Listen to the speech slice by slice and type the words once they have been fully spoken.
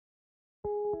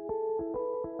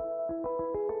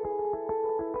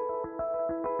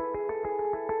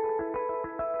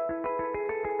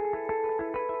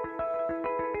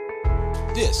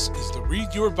This is the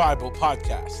Read Your Bible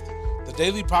podcast, the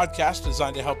daily podcast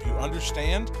designed to help you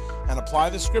understand and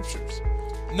apply the scriptures.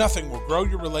 Nothing will grow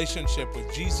your relationship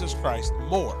with Jesus Christ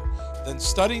more than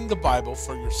studying the Bible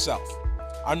for yourself.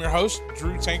 I'm your host,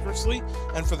 Drew Tankersley,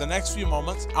 and for the next few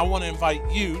moments, I want to invite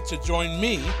you to join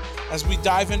me as we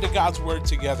dive into God's Word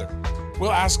together.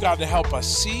 We'll ask God to help us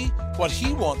see what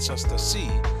He wants us to see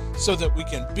so that we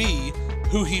can be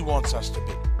who He wants us to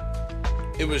be.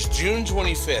 It was June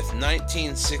 25th,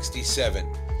 1967,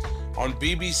 on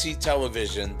BBC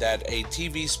television that a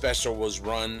TV special was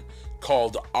run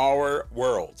called Our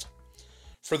World.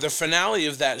 For the finale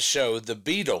of that show, the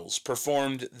Beatles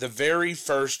performed the very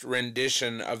first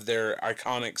rendition of their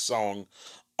iconic song,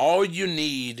 All You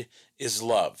Need Is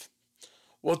Love.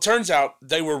 Well, it turns out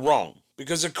they were wrong,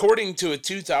 because according to a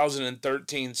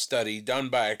 2013 study done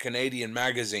by a Canadian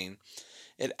magazine,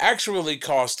 it actually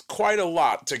costs quite a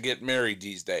lot to get married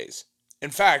these days.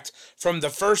 In fact, from the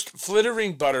first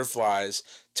flittering butterflies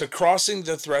to crossing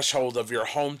the threshold of your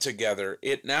home together,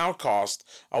 it now costs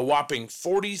a whopping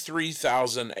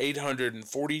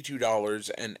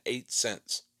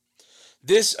 $43,842.08.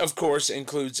 This, of course,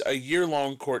 includes a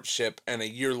year-long courtship and a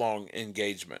year-long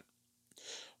engagement.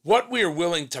 What we are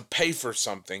willing to pay for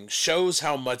something shows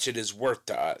how much it is worth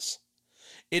to us.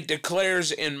 It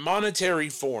declares in monetary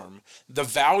form the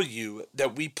value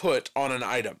that we put on an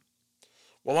item.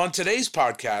 Well, on today's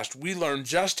podcast, we learn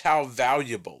just how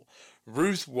valuable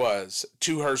Ruth was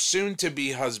to her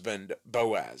soon-to-be husband,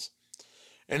 Boaz.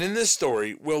 And in this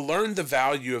story, we'll learn the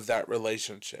value of that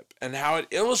relationship and how it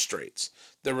illustrates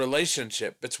the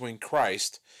relationship between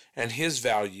Christ and His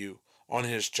value on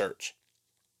His church.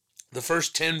 The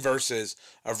first 10 verses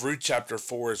of Ruth chapter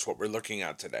 4 is what we're looking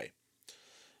at today.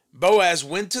 Boaz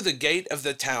went to the gate of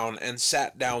the town and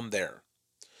sat down there.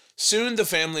 Soon the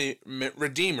family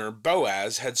redeemer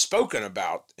Boaz had spoken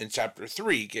about in chapter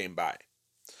 3 came by.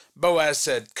 Boaz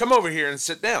said, "Come over here and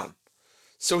sit down."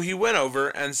 So he went over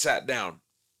and sat down.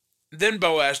 Then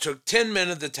Boaz took 10 men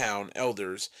of the town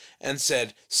elders and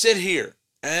said, "Sit here,"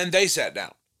 and they sat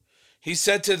down. He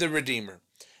said to the redeemer,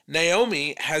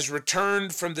 "Naomi has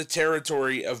returned from the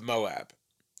territory of Moab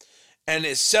and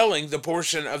is selling the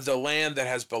portion of the land that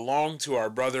has belonged to our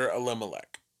brother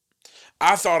Elimelech.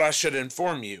 I thought I should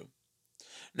inform you.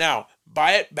 Now,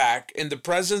 buy it back in the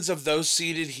presence of those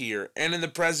seated here and in the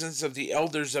presence of the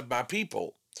elders of my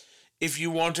people. If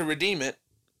you want to redeem it,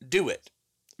 do it.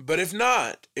 But if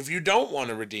not, if you don't want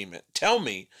to redeem it, tell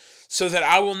me so that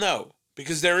I will know,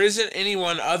 because there isn't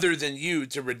anyone other than you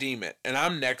to redeem it, and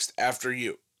I'm next after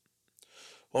you."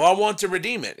 "Well, I want to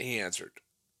redeem it," he answered.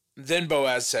 Then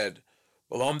Boaz said,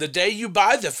 "Well, on the day you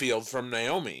buy the field from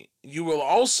Naomi, you will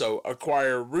also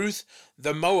acquire Ruth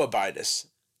the Moabitess,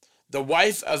 the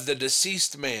wife of the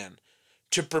deceased man,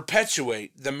 to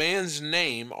perpetuate the man's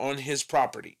name on his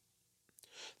property."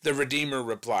 The Redeemer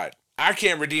replied, "I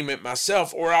can't redeem it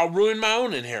myself, or I'll ruin my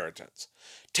own inheritance.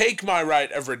 Take my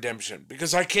right of redemption,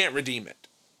 because I can't redeem it."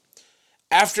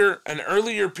 After an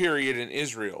earlier period in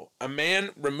Israel, a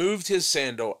man removed his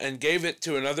sandal and gave it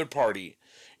to another party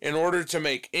in order to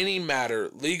make any matter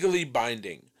legally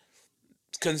binding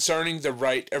concerning the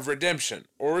right of redemption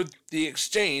or the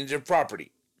exchange of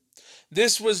property.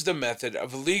 This was the method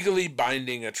of legally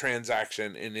binding a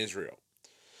transaction in Israel.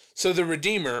 So the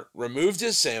Redeemer removed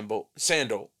his sandal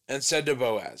and said to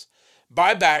Boaz,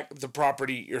 "Buy back the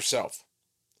property yourself."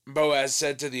 Boaz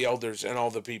said to the elders and all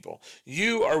the people,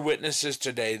 "You are witnesses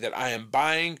today that I am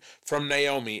buying from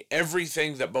Naomi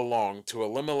everything that belonged to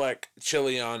Elimelech,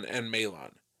 Chilion, and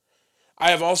Mahlon. I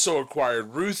have also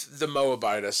acquired Ruth the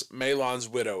Moabitess, Mahlon's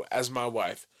widow, as my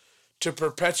wife, to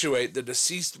perpetuate the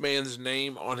deceased man's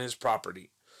name on his property,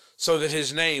 so that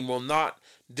his name will not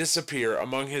disappear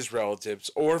among his relatives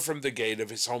or from the gate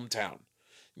of his hometown.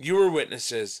 You are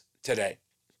witnesses today."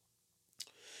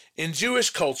 In Jewish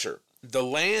culture, the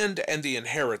land and the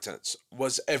inheritance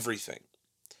was everything.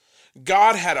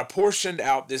 God had apportioned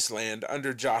out this land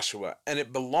under Joshua, and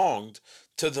it belonged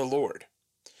to the Lord.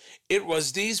 It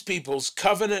was these people's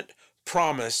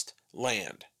covenant-promised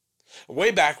land.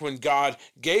 Way back when God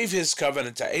gave His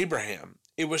covenant to Abraham,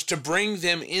 it was to bring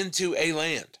them into a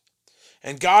land.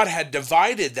 And God had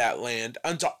divided that land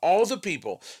unto all the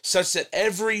people, such that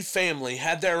every family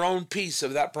had their own piece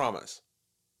of that promise.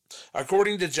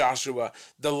 According to Joshua,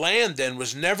 the land then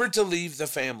was never to leave the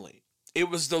family. It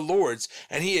was the Lord's,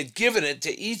 and He had given it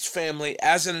to each family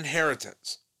as an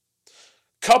inheritance.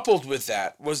 Coupled with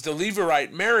that was the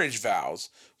Levirate marriage vows,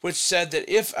 which said that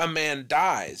if a man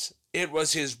dies, it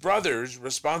was his brother's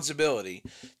responsibility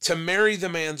to marry the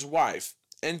man's wife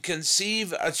and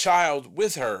conceive a child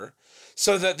with her,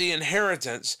 so that the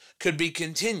inheritance could be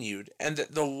continued and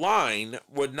that the line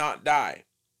would not die.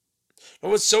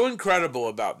 And what's so incredible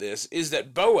about this is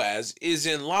that Boaz is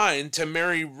in line to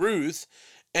marry Ruth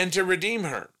and to redeem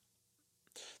her.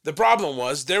 The problem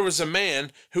was there was a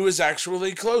man who was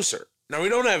actually closer. Now, we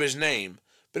don't have his name,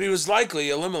 but he was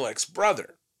likely Elimelech's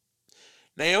brother.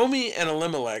 Naomi and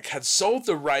Elimelech had sold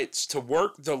the rights to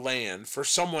work the land for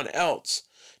someone else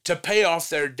to pay off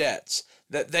their debts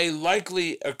that they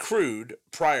likely accrued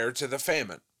prior to the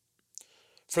famine.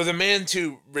 For the man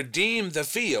to redeem the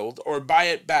field or buy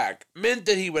it back meant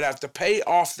that he would have to pay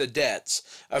off the debts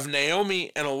of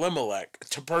Naomi and Elimelech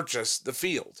to purchase the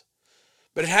field.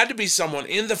 But it had to be someone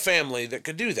in the family that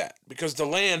could do that, because the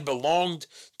land belonged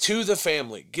to the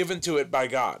family, given to it by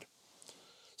God.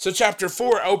 So chapter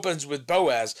 4 opens with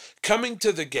Boaz coming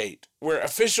to the gate where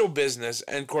official business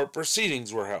and court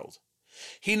proceedings were held.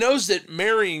 He knows that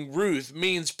marrying Ruth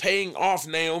means paying off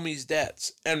Naomi's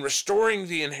debts and restoring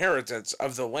the inheritance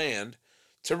of the land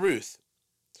to Ruth.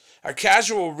 A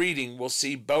casual reading will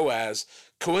see Boaz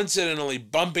coincidentally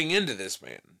bumping into this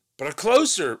man, but a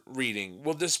closer reading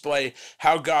will display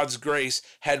how God's grace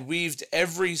had weaved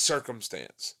every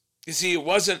circumstance. You see, it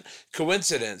wasn't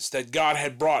coincidence that God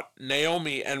had brought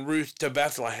Naomi and Ruth to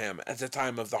Bethlehem at the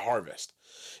time of the harvest.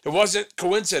 It wasn't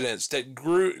coincidence that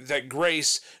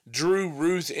grace drew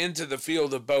Ruth into the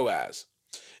field of Boaz.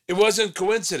 It wasn't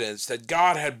coincidence that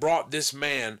God had brought this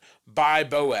man by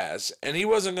Boaz, and he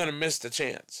wasn't going to miss the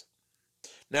chance.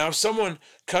 Now, if someone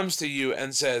comes to you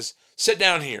and says, "Sit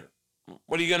down here,"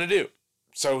 what are you going to do?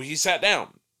 So he sat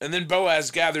down, and then Boaz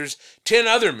gathers 10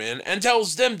 other men and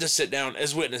tells them to sit down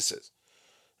as witnesses.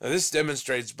 Now, this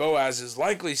demonstrates Boaz's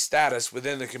likely status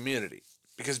within the community,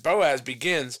 because Boaz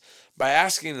begins by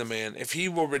asking the man if he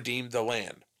will redeem the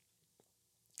land.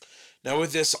 Now,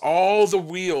 with this, all the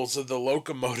wheels of the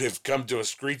locomotive come to a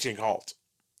screeching halt.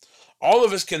 All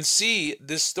of us can see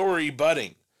this story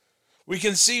budding. We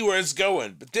can see where it's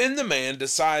going, but then the man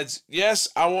decides, yes,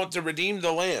 I want to redeem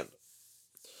the land.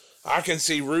 I can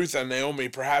see Ruth and Naomi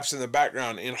perhaps in the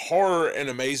background in horror and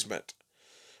amazement.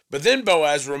 But then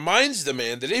Boaz reminds the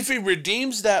man that if he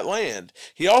redeems that land,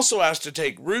 he also has to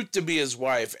take Ruth to be his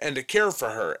wife and to care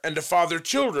for her and to father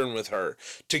children with her,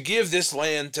 to give this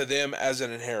land to them as an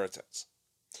inheritance.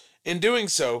 In doing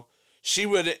so, she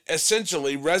would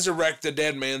essentially resurrect the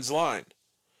dead man's line.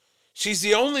 She's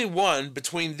the only one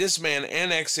between this man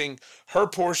annexing her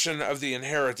portion of the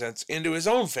inheritance into his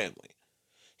own family.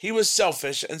 He was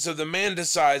selfish, and so the man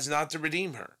decides not to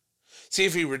redeem her. See,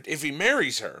 if he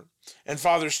marries her and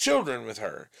fathers children with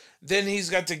her, then he's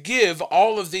got to give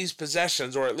all of these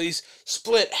possessions, or at least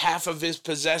split half of his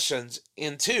possessions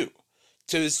in two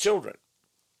to his children.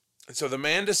 And so the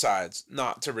man decides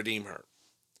not to redeem her.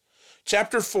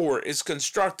 Chapter 4 is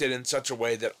constructed in such a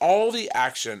way that all the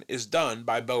action is done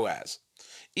by Boaz.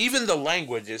 Even the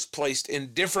language is placed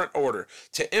in different order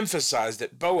to emphasize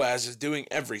that Boaz is doing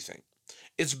everything.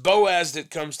 It's Boaz that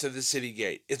comes to the city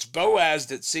gate. It's Boaz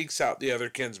that seeks out the other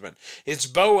kinsmen. It's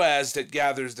Boaz that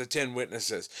gathers the 10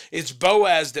 witnesses. It's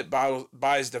Boaz that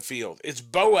buys the field. It's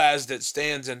Boaz that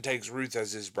stands and takes Ruth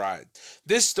as his bride.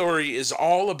 This story is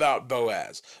all about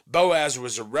Boaz. Boaz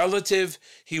was a relative.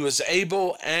 He was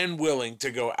able and willing to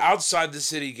go outside the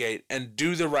city gate and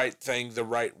do the right thing the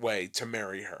right way to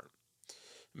marry her.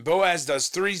 Boaz does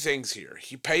 3 things here.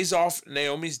 He pays off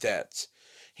Naomi's debts.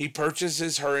 He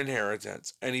purchases her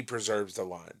inheritance, and he preserves the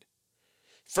line.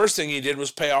 First thing he did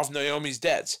was pay off Naomi's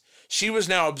debts. She was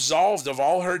now absolved of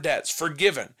all her debts,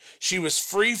 forgiven. She was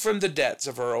free from the debts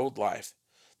of her old life,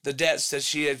 the debts that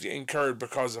she had incurred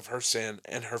because of her sin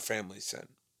and her family's sin.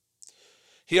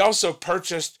 He also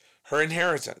purchased her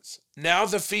inheritance. Now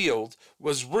the field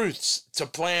was Ruth's to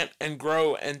plant and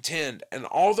grow and tend, and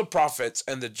all the profits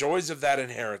and the joys of that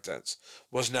inheritance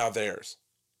was now theirs.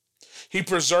 He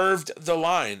preserved the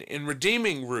line. In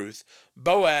redeeming Ruth,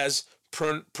 Boaz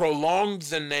prolonged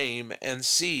the name and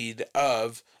seed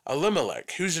of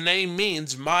Elimelech, whose name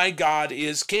means "my God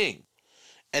is king."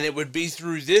 And it would be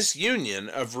through this union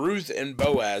of Ruth and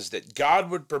Boaz that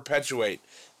God would perpetuate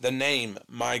the name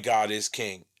 "my God is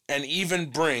king," and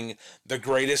even bring the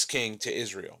greatest king to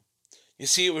Israel. You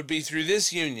see, it would be through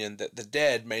this union that the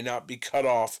dead may not be cut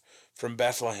off from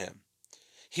Bethlehem.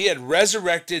 He had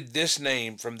resurrected this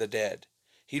name from the dead.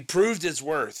 He'd proved its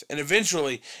worth, and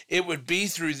eventually it would be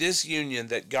through this union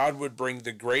that God would bring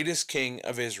the greatest king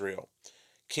of Israel,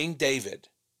 King David,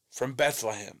 from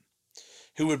Bethlehem,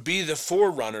 who would be the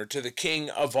forerunner to the King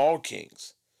of all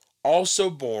kings, also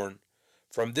born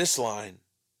from this line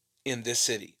in this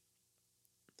city.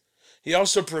 He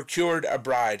also procured a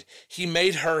bride. He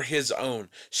made her his own.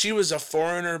 She was a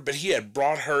foreigner, but he had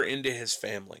brought her into his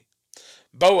family.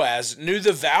 Boaz knew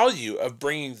the value of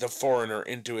bringing the foreigner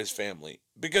into his family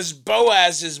because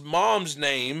Boaz's mom's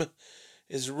name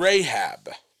is Rahab.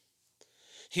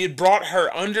 He had brought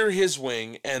her under his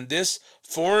wing, and this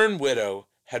foreign widow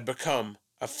had become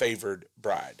a favored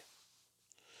bride.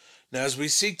 Now, as we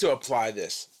seek to apply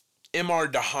this, M.R.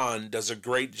 Dahan does a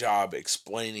great job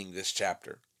explaining this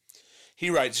chapter. He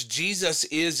writes, Jesus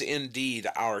is indeed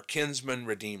our kinsman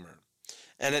redeemer,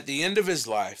 and at the end of his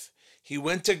life, he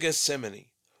went to Gethsemane,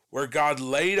 where God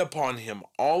laid upon him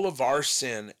all of our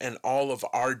sin and all of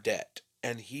our debt,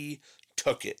 and he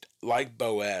took it, like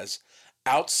Boaz,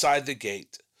 outside the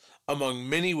gate, among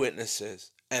many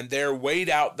witnesses, and there weighed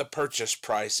out the purchase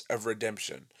price of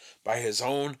redemption by his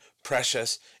own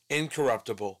precious,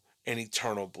 incorruptible, and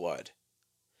eternal blood.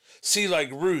 See,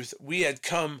 like Ruth, we had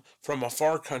come from a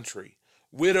far country,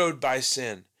 widowed by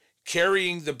sin,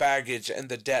 carrying the baggage and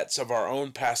the debts of our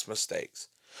own past mistakes.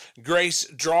 Grace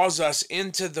draws us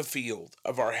into the field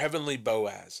of our heavenly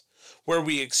Boaz, where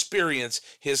we experience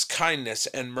his kindness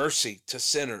and mercy to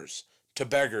sinners, to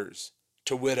beggars,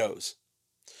 to widows.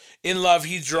 In love,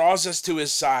 he draws us to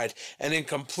his side, and in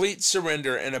complete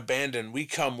surrender and abandon, we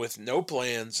come with no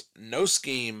plans, no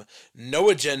scheme, no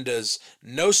agendas,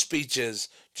 no speeches,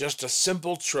 just a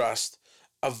simple trust,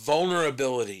 a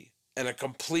vulnerability, and a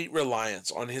complete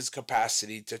reliance on his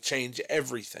capacity to change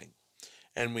everything.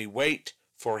 And we wait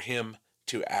for him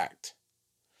to act.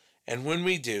 And when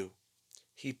we do,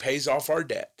 he pays off our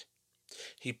debt.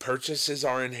 He purchases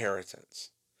our inheritance.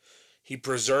 He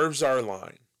preserves our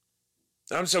line.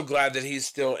 I'm so glad that he's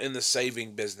still in the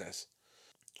saving business.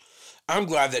 I'm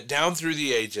glad that down through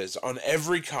the ages, on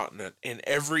every continent, in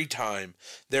every time,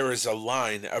 there is a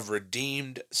line of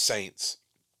redeemed saints.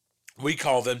 We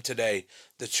call them today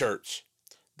the church.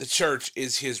 The church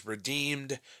is his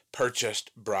redeemed,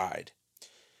 purchased bride.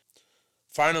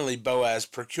 Finally, Boaz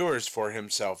procures for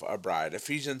himself a bride.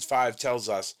 Ephesians 5 tells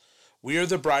us, we are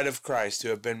the bride of Christ who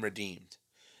have been redeemed.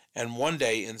 And one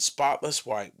day, in spotless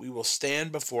white, we will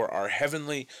stand before our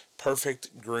heavenly,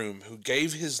 perfect groom who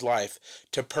gave his life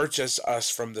to purchase us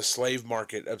from the slave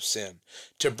market of sin,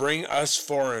 to bring us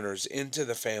foreigners into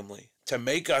the family, to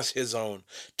make us his own,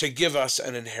 to give us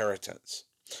an inheritance.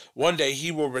 One day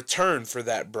he will return for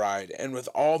that bride, and with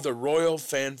all the royal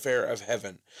fanfare of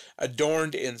heaven,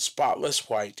 adorned in spotless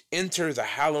white, enter the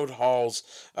hallowed halls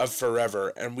of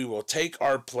forever, and we will take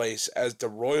our place as the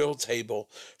royal table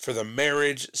for the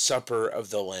marriage supper of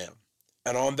the Lamb.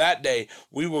 And on that day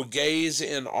we will gaze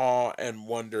in awe and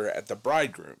wonder at the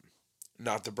bridegroom,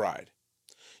 not the bride.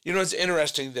 You know, it's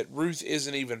interesting that Ruth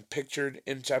isn't even pictured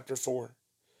in chapter 4.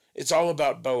 It's all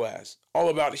about Boaz, all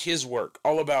about his work,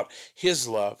 all about his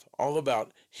love, all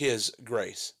about his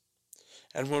grace.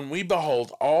 And when we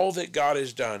behold all that God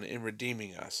has done in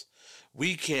redeeming us,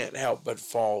 we can't help but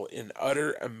fall in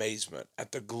utter amazement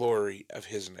at the glory of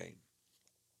his name.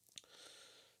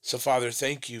 So, Father,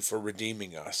 thank you for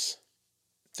redeeming us.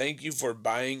 Thank you for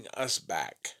buying us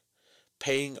back,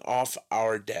 paying off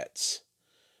our debts,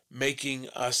 making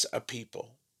us a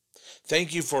people.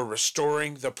 Thank you for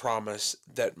restoring the promise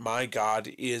that my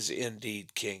God is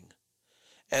indeed King,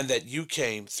 and that you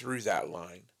came through that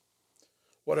line.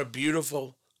 What a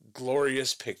beautiful,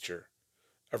 glorious picture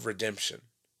of redemption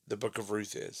the book of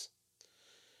Ruth is.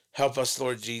 Help us,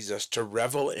 Lord Jesus, to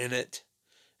revel in it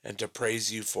and to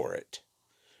praise you for it.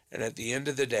 And at the end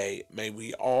of the day, may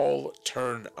we all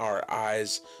turn our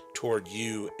eyes toward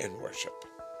you in worship.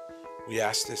 We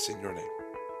ask this in your name.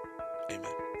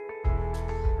 Amen.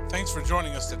 Thanks for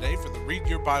joining us today for the Read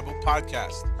Your Bible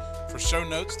podcast. For show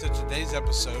notes to today's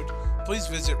episode, please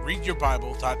visit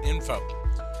readyourbible.info.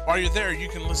 While you're there, you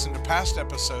can listen to past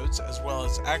episodes as well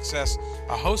as access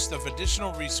a host of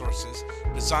additional resources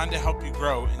designed to help you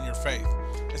grow in your faith.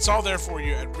 It's all there for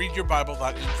you at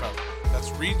readyourbible.info. That's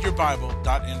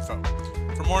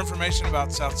readyourbible.info. For more information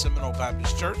about South Seminole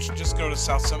Baptist Church, just go to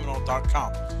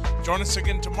southseminole.com. Join us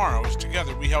again tomorrow as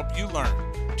together we help you learn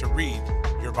to read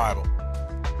your Bible.